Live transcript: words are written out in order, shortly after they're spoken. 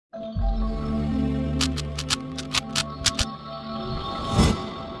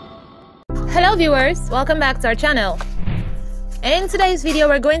Hello viewers, welcome back to our channel. In today's video,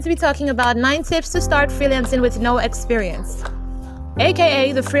 we're going to be talking about 9 tips to start freelancing with no experience,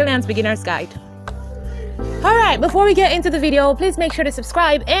 aka the Freelance Beginner's Guide. Alright, before we get into the video, please make sure to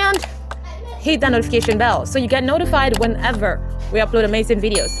subscribe and hit that notification bell so you get notified whenever we upload amazing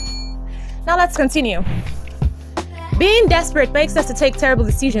videos. Now let's continue. Being desperate makes us to take terrible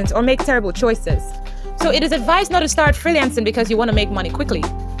decisions or make terrible choices. So it is advised not to start freelancing because you want to make money quickly.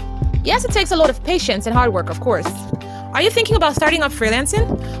 Yes, it takes a lot of patience and hard work, of course. Are you thinking about starting up freelancing,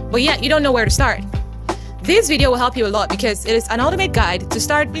 but yet you don't know where to start? This video will help you a lot because it is an ultimate guide to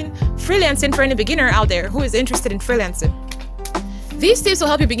starting freelancing for any beginner out there who is interested in freelancing. These tips will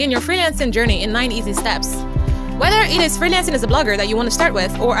help you begin your freelancing journey in 9 easy steps. Whether it is freelancing as a blogger that you want to start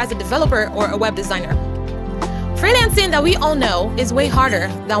with or as a developer or a web designer. Freelancing that we all know is way harder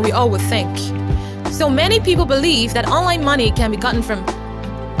than we all would think. So many people believe that online money can be gotten from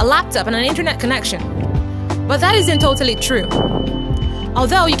a laptop and an internet connection. But that isn't totally true.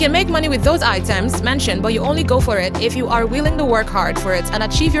 Although you can make money with those items mentioned, but you only go for it if you are willing to work hard for it and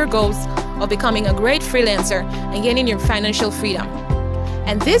achieve your goals of becoming a great freelancer and gaining your financial freedom.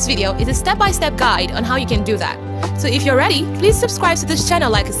 And this video is a step-by-step guide on how you can do that. So if you're ready, please subscribe to this channel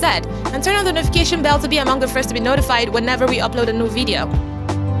like I said, and turn on the notification bell to be among the first to be notified whenever we upload a new video.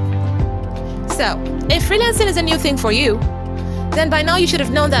 So, if freelancing is a new thing for you, then by now you should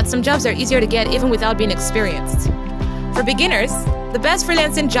have known that some jobs are easier to get even without being experienced. For beginners, the best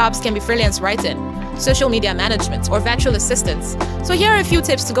freelancing jobs can be freelance writing, social media management, or virtual assistants. So here are a few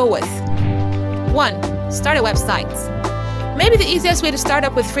tips to go with. 1. Start a website. Maybe the easiest way to start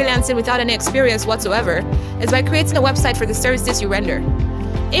up with freelancing without any experience whatsoever is by creating a website for the services you render.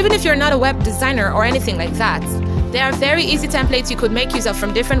 Even if you're not a web designer or anything like that, there are very easy templates you could make use of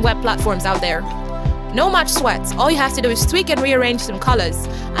from different web platforms out there. No much sweat, all you have to do is tweak and rearrange some colors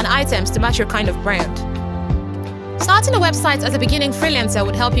and items to match your kind of brand. Starting a website as a beginning freelancer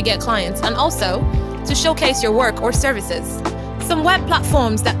would help you get clients and also to showcase your work or services. Some web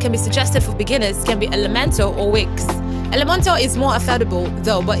platforms that can be suggested for beginners can be Elementor or Wix. Elementor is more affordable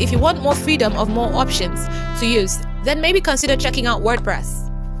though, but if you want more freedom of more options to use, then maybe consider checking out WordPress.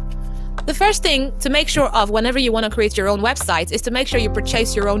 The first thing to make sure of whenever you want to create your own website is to make sure you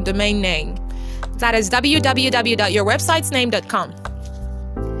purchase your own domain name. That is www.yourwebsitesname.com.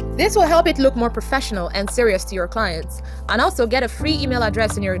 This will help it look more professional and serious to your clients, and also get a free email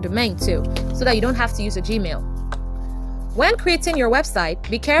address in your domain too, so that you don't have to use a Gmail. When creating your website,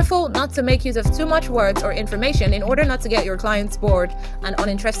 be careful not to make use of too much words or information in order not to get your clients bored and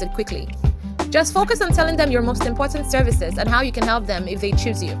uninterested quickly. Just focus on telling them your most important services and how you can help them if they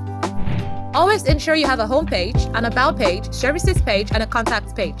choose you. Always ensure you have a home page, an about page, services page, and a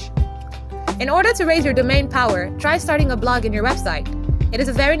contact page. In order to raise your domain power, try starting a blog in your website. It is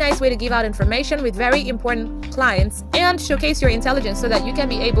a very nice way to give out information with very important clients and showcase your intelligence so that you can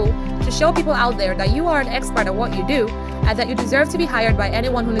be able to show people out there that you are an expert at what you do and that you deserve to be hired by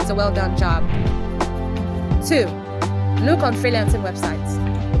anyone who needs a well-done job. 2. Look on freelancing websites.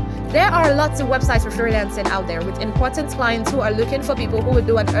 There are lots of websites for freelancing out there with important clients who are looking for people who will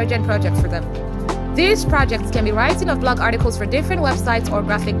do an urgent project for them. These projects can be writing of blog articles for different websites or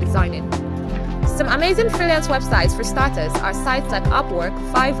graphic designing. Some amazing freelance websites for starters are sites like Upwork,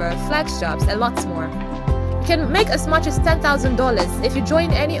 Fiverr, FlexJobs, and lots more. You can make as much as $10,000 if you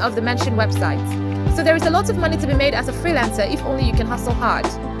join any of the mentioned websites. So there is a lot of money to be made as a freelancer if only you can hustle hard.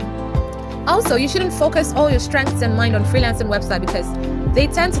 Also, you shouldn't focus all your strengths and mind on freelancing websites because they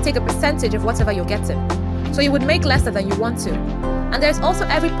tend to take a percentage of whatever you're getting. So you would make lesser than you want to. And there's also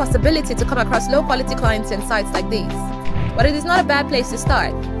every possibility to come across low-quality clients in sites like these. But it is not a bad place to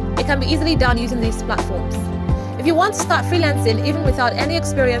start. It can be easily done using these platforms. If you want to start freelancing even without any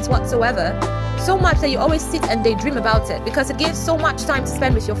experience whatsoever, so much that you always sit and daydream about it because it gives so much time to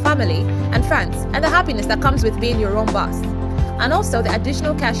spend with your family and friends and the happiness that comes with being your own boss. And also the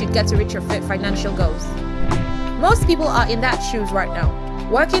additional cash you'd get to reach your financial goals. Most people are in that shoes right now,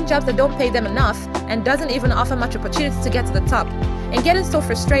 working jobs that don't pay them enough and doesn't even offer much opportunity to get to the top, and getting so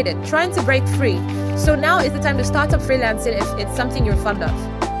frustrated, trying to break free. So now is the time to start up freelancing if it's something you're fond of.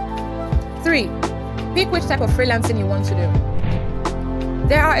 3. Pick which type of freelancing you want to do.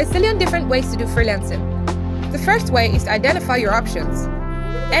 There are a zillion different ways to do freelancing. The first way is to identify your options,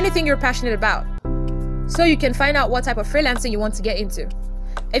 anything you're passionate about, so you can find out what type of freelancing you want to get into.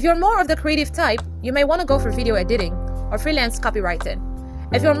 If you're more of the creative type, you may want to go for video editing or freelance copywriting.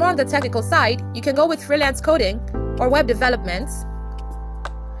 If you're more on the technical side, you can go with freelance coding or web development.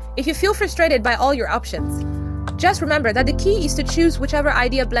 If you feel frustrated by all your options, just remember that the key is to choose whichever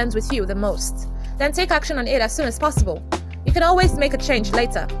idea blends with you the most. Then take action on it as soon as possible. You can always make a change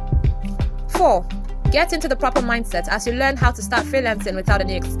later. 4. Get into the proper mindset as you learn how to start freelancing without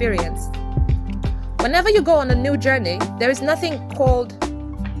any experience. Whenever you go on a new journey, there is nothing called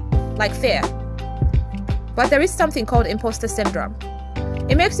like fear, but there is something called imposter syndrome.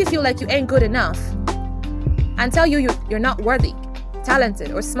 It makes you feel like you ain't good enough and tell you you're not worthy,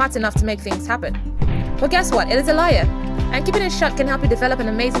 talented, or smart enough to make things happen. But guess what? It is a liar. And keeping it shut can help you develop an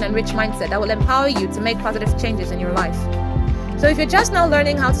amazing and rich mindset that will empower you to make positive changes in your life. So if you're just now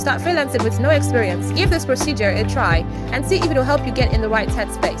learning how to start freelancing with no experience, give this procedure a try and see if it will help you get in the right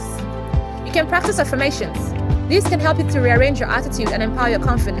headspace. You can practice affirmations. These can help you to rearrange your attitude and empower your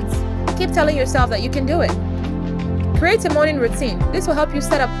confidence. Keep telling yourself that you can do it. Create a morning routine. This will help you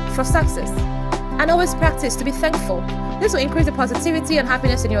set up for success. And always practice to be thankful. This will increase the positivity and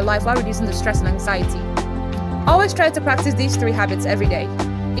happiness in your life while reducing the stress and anxiety. Always try to practice these 3 habits every day.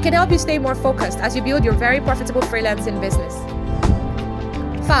 It can help you stay more focused as you build your very profitable freelancing business.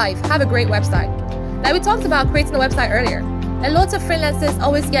 5. Have a great website. Now, we talked about creating a website earlier. A lot of freelancers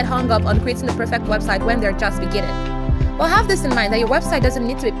always get hung up on creating the perfect website when they're just beginning. Well, have this in mind that your website doesn't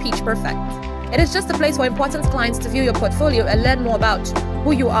need to be pitch perfect. It is just a place for important clients to view your portfolio and learn more about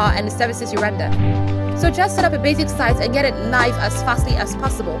who you are and the services you render. So just set up a basic site and get it live as fastly as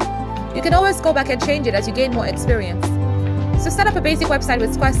possible. You can always go back and change it as you gain more experience. So set up a basic website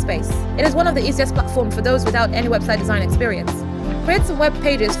with Squarespace. It is one of the easiest platforms for those without any website design experience. Create some web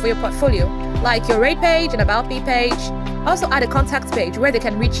pages for your portfolio, like your rate page and about me page. Also add a contact page where they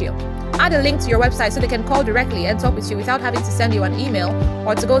can reach you. Add a link to your website so they can call directly and talk with you without having to send you an email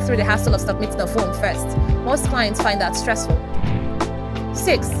or to go through the hassle of submitting a form first. Most clients find that stressful.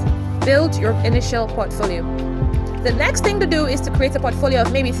 6. Build your initial portfolio. The next thing to do is to create a portfolio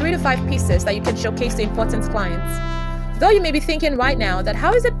of maybe 3 to 5 pieces that you can showcase to important clients. Though you may be thinking right now that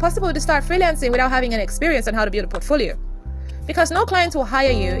how is it possible to start freelancing without having an experience on how to build a portfolio? Because no client will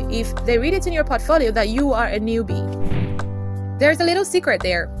hire you if they read it in your portfolio that you are a newbie. There's a little secret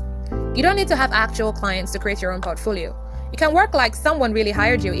there. You don't need to have actual clients to create your own portfolio. You can work like someone really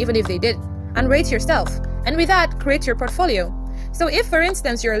hired you, even if they did, and rate yourself. And with that, create your portfolio. So if, for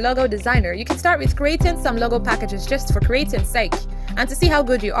instance, you're a logo designer, you can start with creating some logo packages just for creating's sake and to see how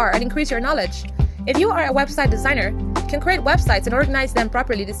good you are and increase your knowledge. If you are a website designer, you can create websites and organize them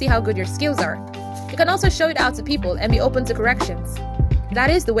properly to see how good your skills are. You can also show it out to people and be open to corrections. That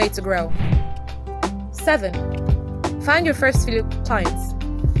is the way to grow. 7. Find your first few clients.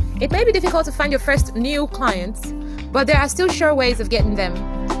 It may be difficult to find your first new clients, but there are still sure ways of getting them.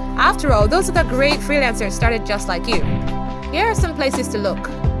 After all, those other great freelancers started just like you. Here are some places to look.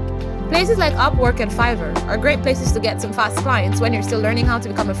 Places like Upwork and Fiverr are great places to get some fast clients when you're still learning how to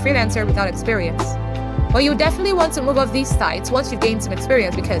become a freelancer without experience. But you definitely want to move off these sites once you've gained some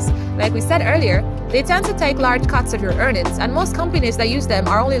experience because, like we said earlier, they tend to take large cuts of your earnings, and most companies that use them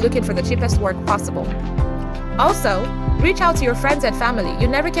are only looking for the cheapest work possible. Also, reach out to your friends and family. You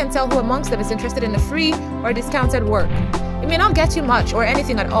never can tell who amongst them is interested in the free or discounted work. It may not get you much or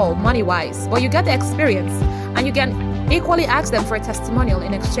anything at all, money-wise, but you get the experience, and you can equally ask them for a testimonial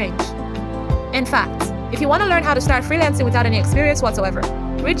in exchange. In fact, if you want to learn how to start freelancing without any experience whatsoever,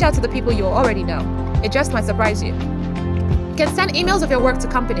 reach out to the people you already know. It just might surprise you. You can send emails of your work to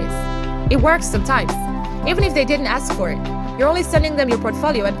companies. It works sometimes. Even if they didn't ask for it, you're only sending them your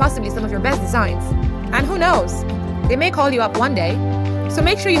portfolio and possibly some of your best designs. And who knows, they may call you up one day. So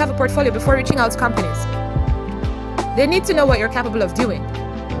make sure you have a portfolio before reaching out to companies. They need to know what you're capable of doing.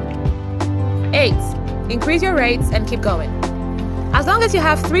 8. Increase your rates and keep going. As long as you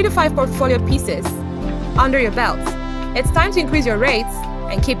have 3 to 5 portfolio pieces under your belt, it's time to increase your rates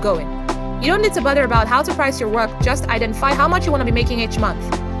and keep going. You don't need to bother about how to price your work, just identify how much you want to be making each month.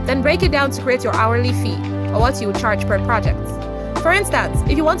 Then break it down to create your hourly fee, or what you would charge per project. For instance,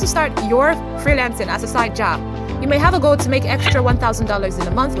 if you want to start your freelancing as a side job, you may have a goal to make extra $1,000 in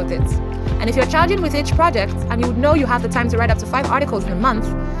a month with it. And if you're charging with each project, and you would know you have the time to write up to 5 articles in a month,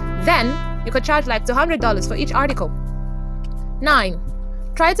 then you could charge like $200 for each article. 9.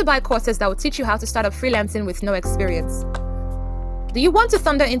 Try to buy courses that will teach you how to start up freelancing with no experience. Do you want to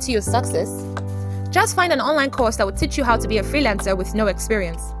thunder into your success? Just find an online course that will teach you how to be a freelancer with no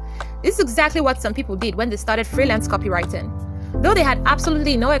experience. This is exactly what some people did when they started freelance copywriting. Though they had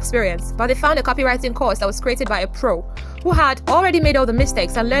absolutely no experience, but they found a copywriting course that was created by a pro who had already made all the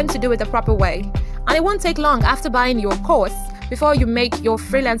mistakes and learned to do it the proper way. And it won't take long after buying your course before you make your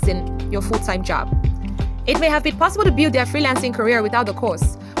freelancing your full-time job. It may have been possible to build their freelancing career without the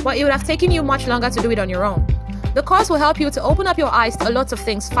course, but it would have taken you much longer to do it on your own. The course will help you to open up your eyes to a lot of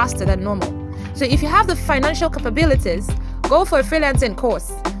things faster than normal. So if you have the financial capabilities, go for a freelancing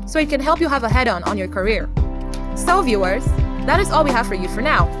course so it can help you have a head-on your career. So viewers, that is all we have for you for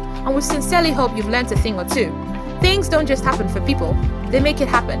now. and we sincerely hope you've learned a thing or two. Things don't just happen for people, they make it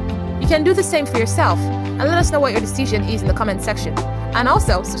happen. You can do the same for yourself, and let us know what your decision is in the comment section. And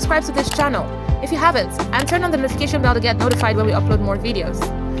also, subscribe to this channel if you haven't, and turn on the notification bell to get notified when we upload more videos.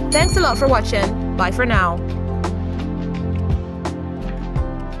 Thanks a lot for watching. Bye for now.